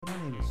My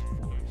name is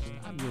Forrest.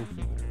 I'm your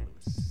favorite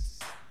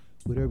herbalist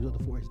with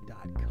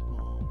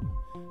herbsoftheforest.com.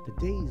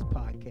 Today's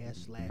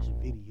podcast slash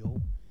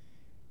video,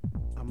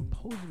 I'm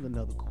posing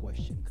another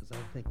question because I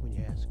think when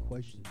you ask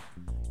questions,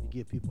 you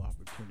give people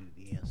opportunity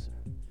to answer.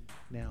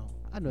 Now,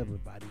 I know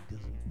everybody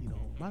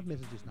doesn't, my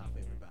message is not for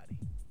everybody.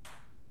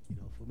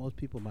 For most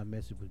people, my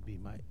message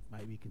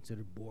might be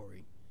considered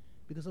boring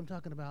because I'm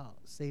talking about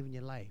saving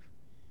your life.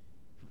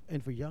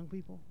 And for young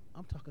people,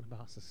 I'm talking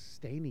about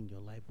sustaining your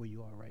life where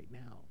you are right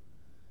now.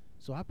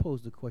 So I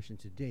posed the question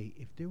today,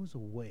 if there was a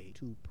way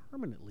to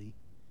permanently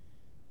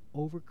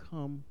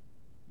overcome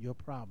your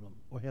problem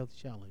or health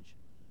challenge,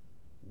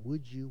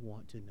 would you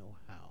want to know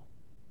how?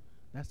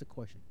 That's the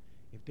question.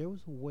 If there was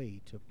a way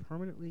to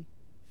permanently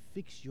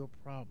fix your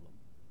problem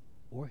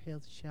or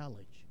health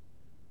challenge,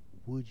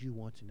 would you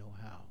want to know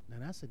how? Now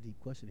that's a deep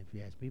question if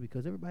you ask me,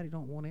 because everybody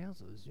don't want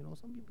answers.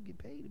 Some people get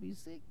paid to be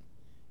sick.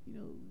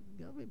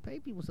 Government pay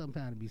people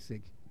sometimes to be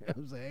sick.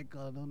 I'm saying, I ain't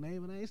calling no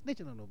name and I ain't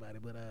snitching on nobody.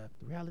 But the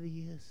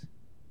reality is,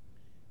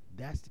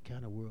 that's the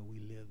kind of world we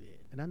live in.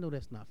 And I know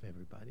that's not for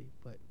everybody,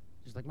 but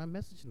just like my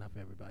message is not for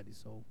everybody.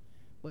 So,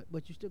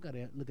 but you still got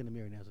to look in the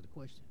mirror and answer the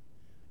question.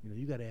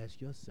 You got to ask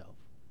yourself,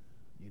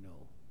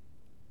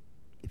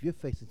 if you're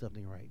facing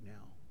something right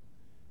now,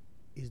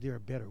 is there a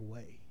better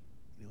way?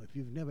 If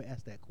you've never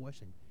asked that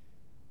question,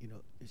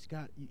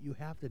 you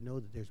have to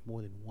know that there's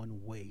more than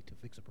one way to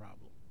fix a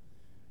problem.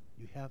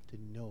 You have to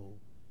know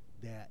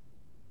that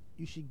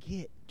you should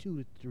get 2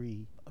 to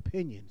 3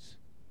 opinions,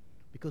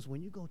 because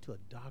when you go to a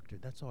doctor,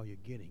 that's all you're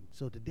getting.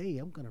 So today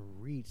I'm going to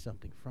read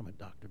something from a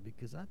doctor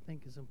because I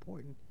think it's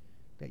important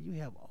that you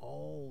have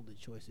all the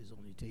choices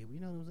on your table. You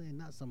know what I'm saying?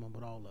 Not some of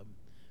them, but all of them.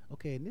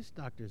 Okay, and this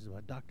doctor is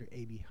Dr.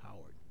 A.B.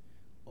 Howard,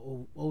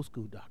 old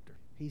school doctor.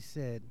 He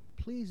said,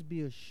 please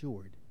be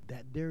assured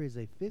that there is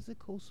a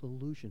physical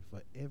solution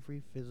for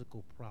every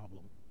physical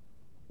problem,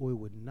 or it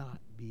would not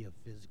be a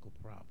physical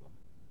problem.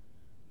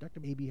 Dr.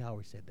 A.B.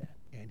 Howard said that,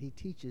 and he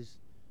teaches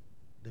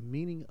the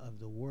meaning of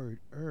the word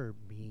herb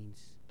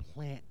means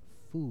plant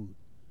food,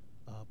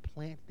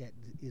 plant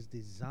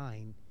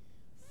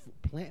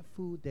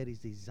food that is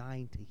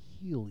designed to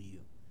heal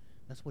you.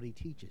 That's what he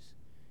teaches.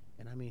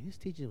 And I mean, his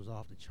teaching was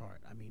off the chart.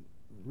 I mean,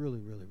 really,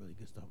 really, really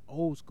good stuff.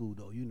 Old school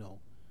though,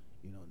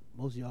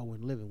 most of y'all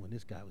weren't living when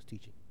this guy was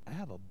teaching. I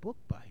have a book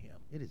by him.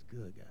 It is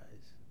good,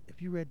 guys.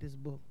 If you read this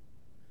book,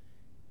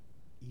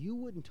 you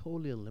wouldn't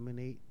totally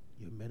eliminate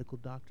your medical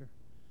doctor,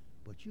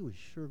 but you would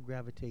sure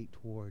gravitate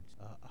towards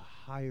a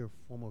higher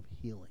form of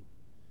healing.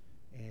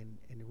 And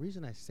the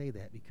reason I say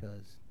that,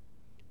 because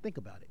think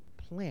about it.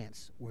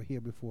 Plants were here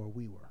before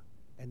we were.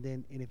 And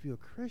if you're a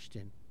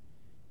Christian,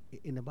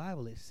 in the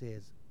Bible it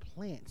says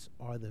plants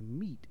are the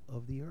meat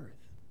of the earth.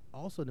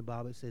 Also in the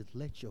Bible it says,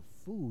 let your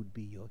food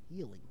be your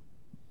healing.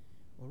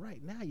 Well,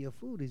 right now your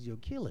food is your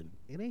killing.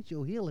 It ain't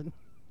your healing.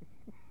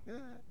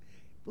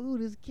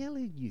 Food is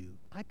killing you.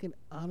 I can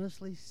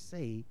honestly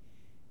say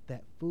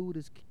that food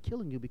is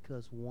killing you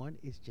because 1,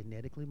 it's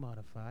genetically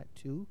modified.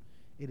 2,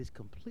 it is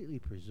completely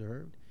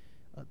preserved.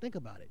 Think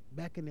about it.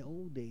 Back in the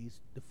old days,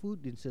 the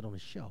food didn't sit on a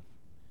shelf.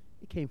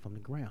 It came from the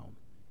ground,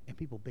 and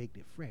people baked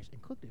it fresh and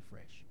cooked it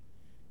fresh.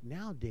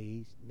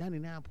 Nowadays,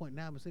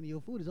 99.9% of your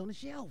food is on the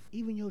shelf.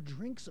 Even your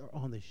drinks are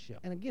on the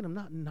shelf. And again, I'm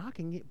not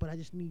knocking it, but I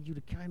just need you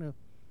to kind of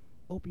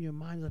open your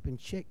minds up and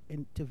check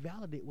and to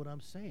validate what I'm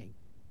saying.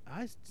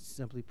 I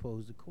simply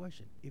pose the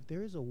question. If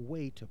there is a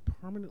way to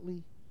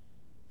permanently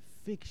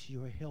fix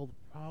your health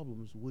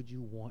problems, would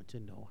you want to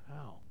know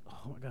how?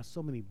 Oh, I got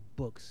so many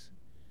books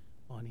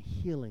on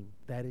healing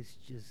that is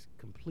just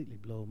completely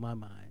blown my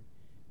mind.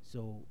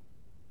 So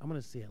I'm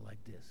going to say it like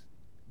this.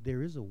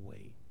 There is a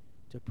way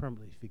to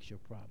permanently fix your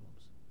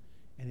problems,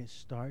 and it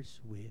starts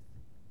with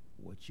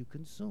what you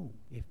consume.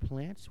 If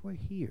plants were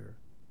here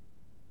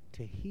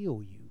to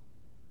heal you,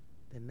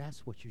 then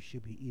that's what you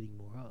should be eating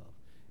more of.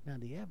 Now,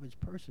 the average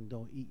person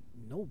don't eat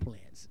no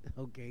plants,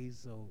 okay?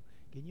 So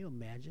can you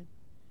imagine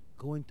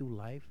going through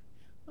life?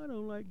 I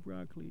don't like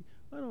broccoli.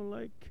 I don't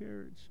like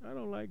carrots. I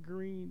don't like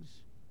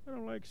greens. I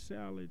don't like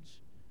salads.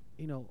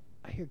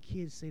 I hear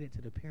kids say that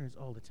to their parents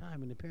all the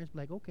time, and the parents be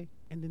like, okay.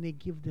 And then they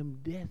give them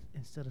death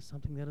instead of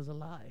something that is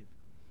alive.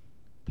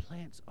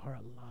 Plants are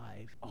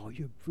alive. All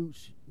your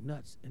fruits,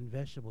 nuts, and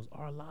vegetables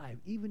are alive.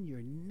 Even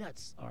your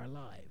nuts are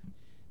alive.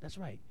 That's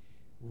right.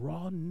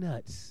 Raw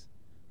nuts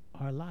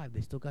are alive.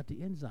 They still got the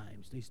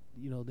enzymes.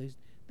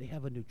 They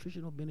have a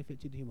nutritional benefit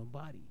to the human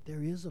body.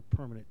 There is a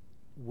permanent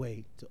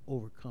way to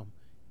overcome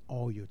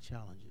all your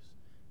challenges.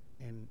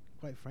 And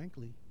quite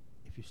frankly,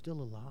 if you're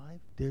still alive,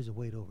 there's a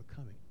way to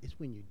overcome it. It's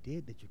when you're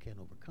dead that you can't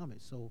overcome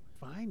it. So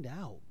find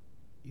out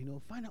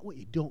what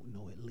you don't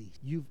know at least.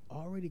 You've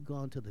already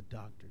gone to the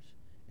doctors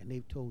and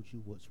they've told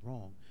you what's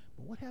wrong.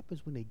 But what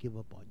happens when they give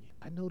up on you?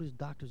 I notice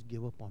doctors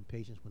give up on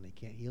patients when they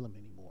can't heal them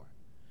anymore,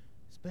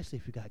 especially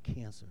if you got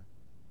cancer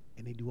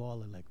and they do all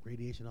the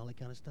radiation, all that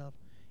kind of stuff.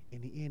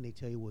 In the end, they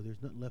tell you, well,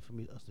 there's nothing left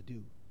for us to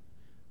do.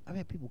 I've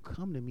had people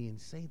come to me and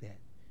say that.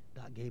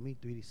 Doc gave me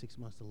 3 to 6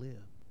 months to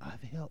live.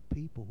 I've helped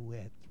people who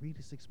had 3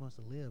 to 6 months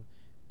to live.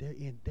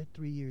 They're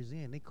 3 years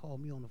in. They call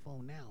me on the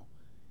phone now.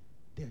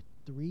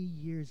 3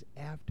 years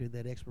after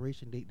that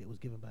expiration date that was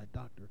given by a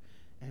doctor.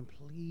 And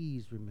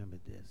please remember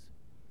this: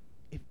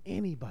 if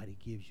anybody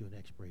gives you an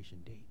expiration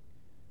date,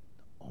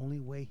 the only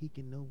way he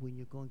can know when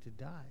you're going to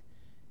die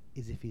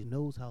is if he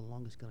knows how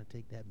long it's going to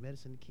take that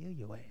medicine to kill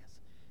your ass.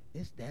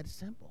 It's that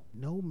simple.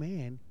 No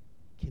man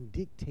can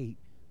dictate,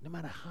 no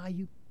matter how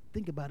you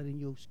think about it in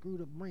your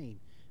screwed up brain,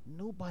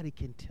 nobody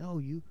can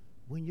tell you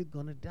when you're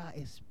going to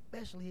die,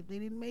 especially if they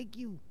didn't make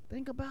you.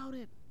 Think about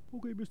it.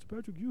 Okay, Mr.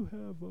 Patrick, you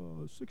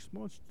have 6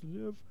 months to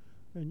live,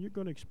 and you're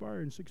going to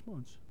expire in 6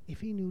 months.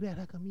 If he knew that,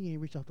 how come he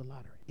ain't rich off the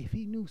lottery? If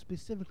he knew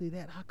specifically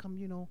that, how come,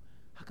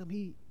 how come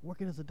he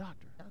working as a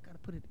doctor? I got to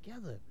put it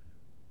together.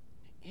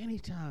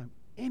 Anytime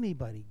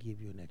anybody give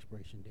you an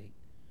expiration date,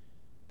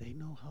 they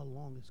know how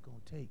long it's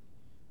going to take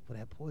for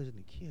that poison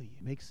to kill you.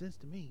 It makes sense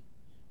to me.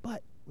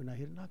 But we're not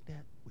here to knock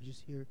that. We're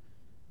just here.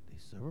 They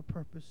serve a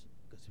purpose,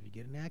 because if you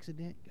get in an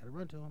accident, you got to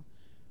run to them.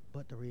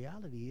 But the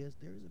reality is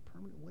there is a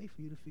permanent way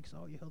for you to fix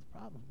all your health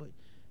problems, but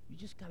you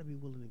just got to be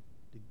willing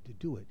to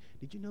do it.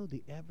 Did you know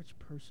the average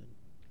person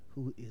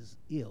who is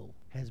ill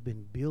has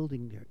been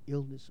building their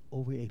illness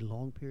over a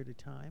long period of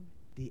time?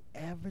 The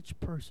average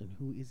person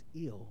who is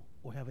ill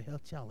or have a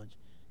health challenge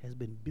has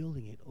been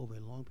building it over a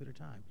long period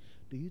of time.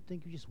 Do you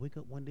think you just wake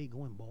up one day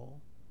going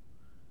bald?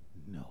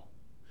 No.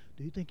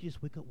 Do you think you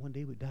just wake up one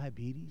day with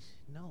diabetes?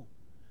 No.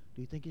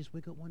 Do you think you just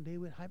wake up one day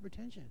with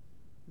hypertension?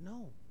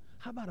 No.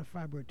 How about a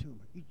fibroid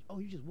tumor? You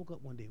just woke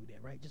up one day with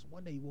that, right? Just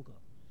one day you woke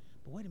up.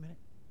 But wait a minute.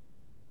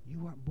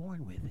 You weren't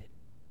born with it.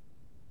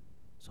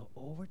 So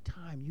over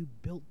time, you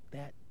built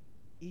that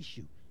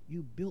issue.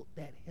 You built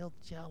that health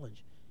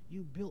challenge.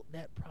 You built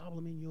that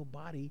problem in your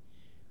body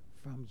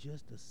from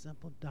just a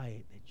simple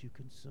diet that you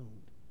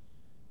consumed.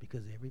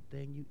 Because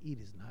everything you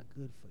eat is not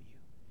good for you,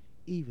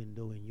 even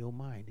though in your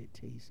mind it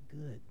tastes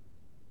good.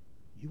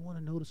 You want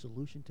to know the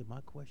solution to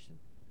my question?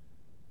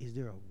 Is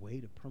there a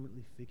way to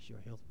permanently fix your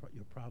your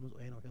problems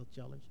and or health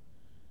challenge?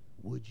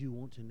 Would you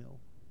want to know?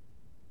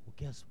 Well,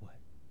 guess what?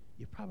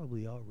 You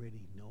probably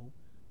already know.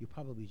 You're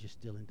probably just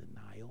still in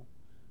denial.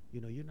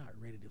 You're not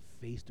ready to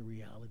face the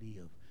reality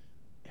of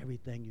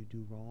everything you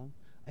do wrong.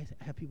 I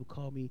have people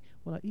call me,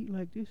 well, I eat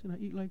like this and I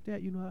eat like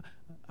that.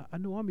 I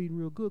know I'm eating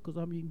real good because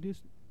I'm eating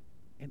this.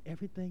 And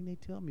everything they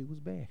tell me was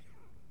bad.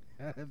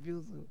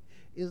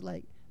 It's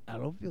like, I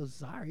don't feel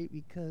sorry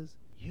because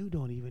you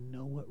don't even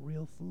know what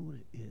real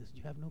food is.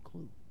 You have no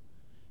clue.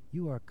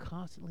 You are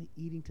constantly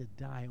eating to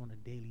die on a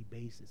daily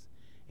basis.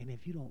 And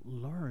if you don't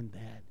learn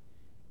that,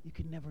 you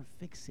can never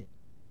fix it.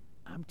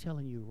 I'm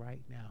telling you right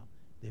now,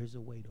 there's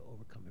a way to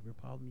overcome every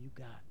problem you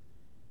got.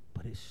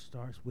 But it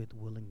starts with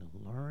willing to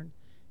learn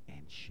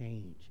and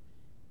change.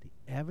 The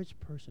average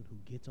person who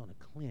gets on a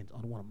cleanse,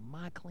 on one of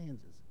my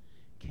cleanses,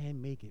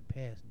 can make it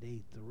past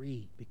day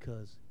 3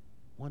 because,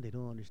 one, they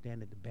don't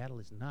understand that the battle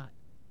is not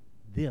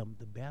them.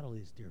 The battle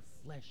is their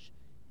flesh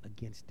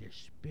against their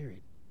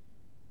spirit.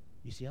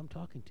 You see, I'm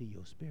talking to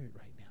your spirit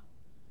right now.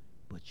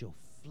 But your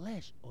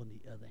flesh, on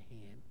the other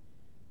hand,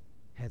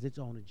 has its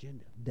own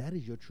agenda. That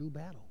is your true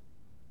battle.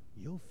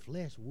 Your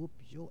flesh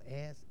whoops your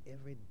ass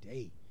every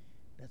day.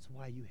 That's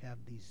why you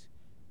have these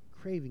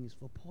cravings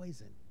for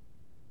poison.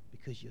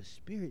 Because your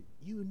spirit,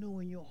 you know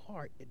in your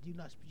heart that you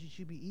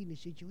should be eating the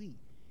shit you eat.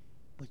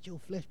 But your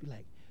flesh be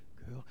like,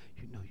 girl,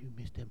 you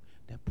missed that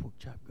pork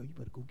chop, girl. You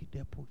better go get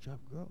that pork chop,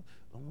 girl.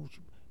 I don't want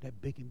you,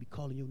 that bacon be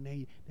calling your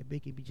name. That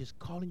bacon be just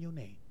calling your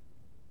name.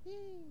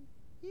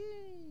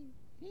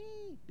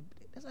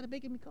 That's how the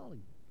bacon be calling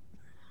you.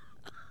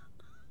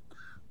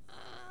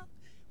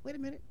 Wait a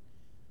minute.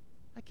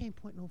 I can't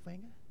point no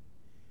finger.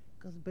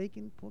 Because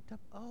bacon, pork chop,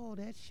 all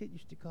that shit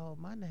used to call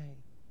my name.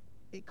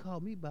 It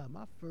called me by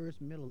my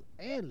first, middle,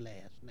 and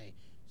last name.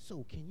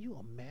 So can you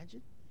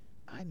imagine?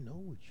 I know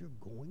what you're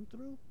going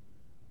through,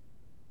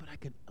 but I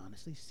can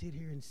honestly sit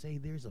here and say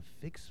there's a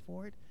fix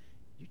for it.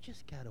 You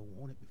just gotta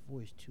want it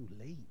before it's too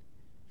late.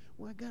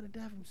 Well, I gotta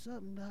die from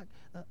something, Doc.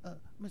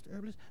 Mr.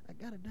 Herbalist, I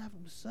gotta die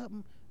from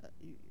something.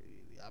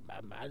 I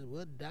might as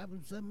well die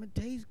from something that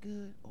tastes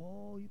good.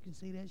 Oh, you can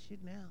say that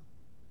shit now.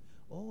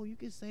 Oh, you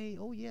can say,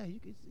 oh yeah, you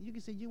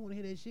can say you want to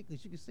hear that shit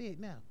because you can say it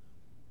now.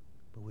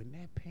 But when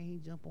that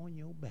pain jump on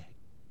your back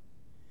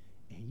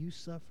and you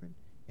suffering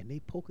and they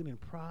poking and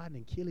prodding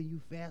and killing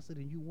you faster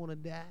than you want to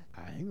die,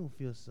 I ain't gonna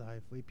feel sorry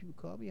for you. People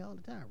call me all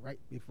the time right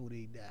before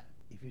they die.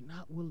 If you're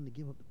not willing to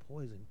give up the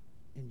poison,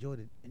 enjoy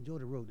the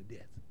road to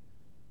death.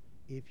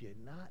 If you're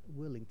not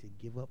willing to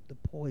give up the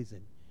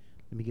poison,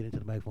 let me get into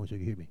the microphone so you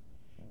can hear me.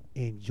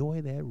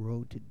 Enjoy that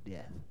road to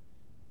death,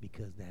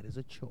 because that is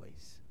a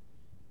choice.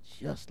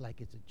 Just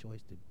like it's a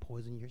choice to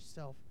poison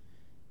yourself,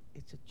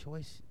 it's a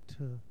choice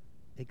to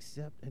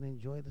accept and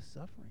enjoy the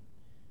suffering.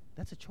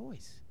 That's a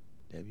choice.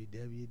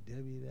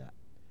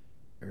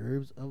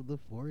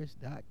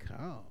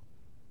 www.herbsoftheforest.com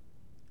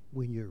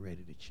when you're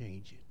ready to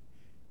change it.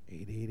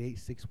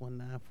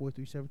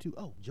 888-619-4372.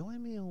 Oh,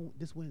 join me on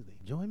this Wednesday.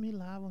 Join me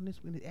live on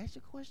this Wednesday. Ask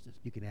your questions.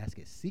 You can ask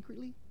it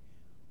secretly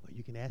or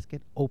you can ask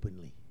it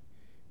openly.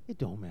 It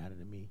don't matter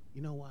to me.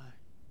 You know why?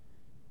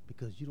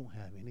 Because you don't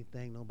have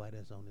anything nobody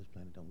that's on this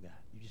planet don't got.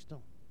 You just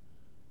don't.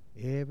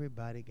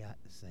 Everybody got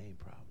the same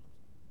problems.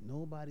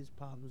 Nobody's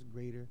problem is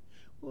greater.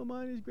 Well,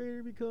 mine is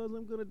greater because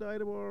I'm gonna die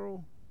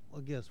tomorrow.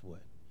 Well, guess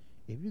what?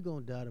 If you're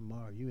gonna die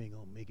tomorrow, you ain't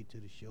gonna make it to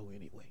the show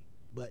anyway.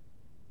 But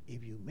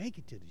if you make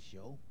it to the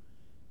show,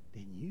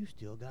 then you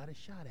still got a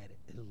shot at it.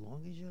 As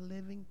long as you're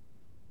living,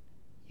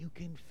 you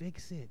can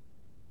fix it.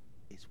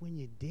 It's when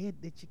you're dead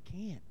that you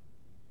can't.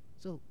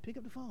 So pick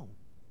up the phone.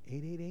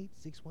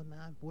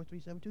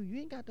 888-619-4372. You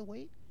ain't got to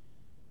wait.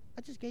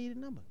 I just gave you the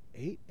number.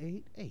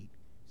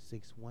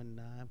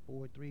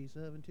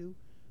 888-619-4372.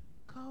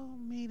 Call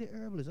me the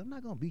herbalist. I'm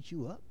not gonna beat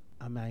you up.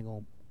 I ain't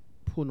gonna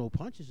pull no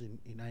punches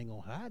and I ain't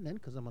gonna hide nothing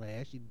because I'm gonna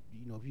ask you,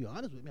 if you're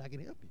honest with me, I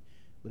can help you.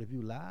 But if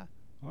you lie,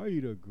 I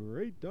eat a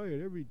great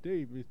diet every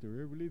day, Mr.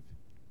 Herbalist.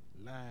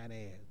 lying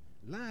ass.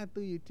 Lying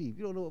through your teeth.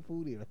 You don't know what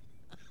food is.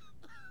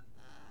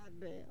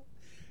 Damn.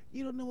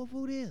 You don't know what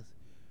food is.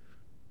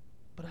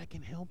 But I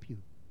can help you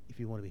if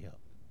you want to be helped.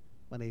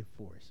 My name's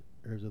Forrest,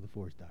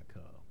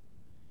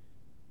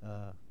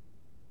 herbsoftheforest.com.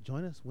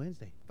 Join us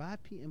Wednesday,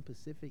 5 p.m.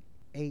 Pacific,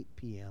 8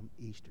 p.m.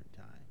 Eastern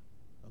Time.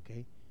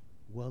 Okay?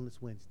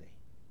 Wellness Wednesday.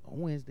 On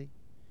Wednesday,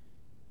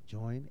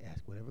 join,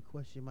 ask whatever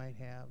question you might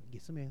have,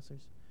 get some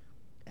answers.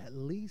 At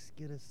least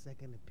get a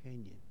second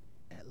opinion.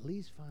 At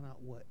least find out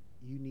what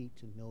you need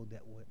to know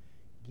that would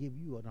give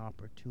you an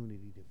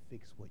opportunity to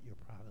fix what your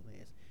problem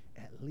is.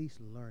 At least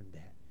learn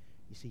that.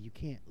 You see, you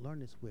can't learn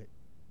this with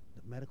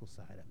the medical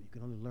side of it. You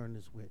can only learn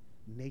this with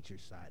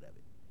nature's side of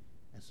it.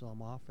 And so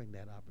I'm offering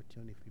that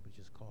opportunity for people to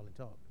just call and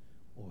talk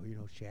or,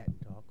 chat and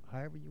talk.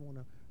 However you want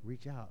to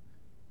reach out.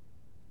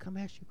 Come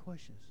ask your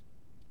questions.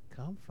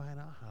 Come find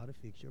out how to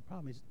fix your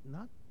problem. It's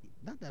not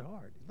that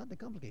hard. It's not that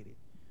complicated.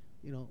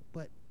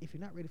 But if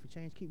you're not ready for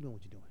change, keep doing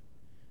what you're doing.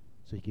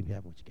 So you keep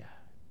having what you got.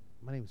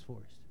 My name is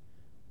Forrest.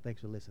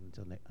 Thanks for listening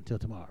until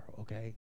tomorrow, okay?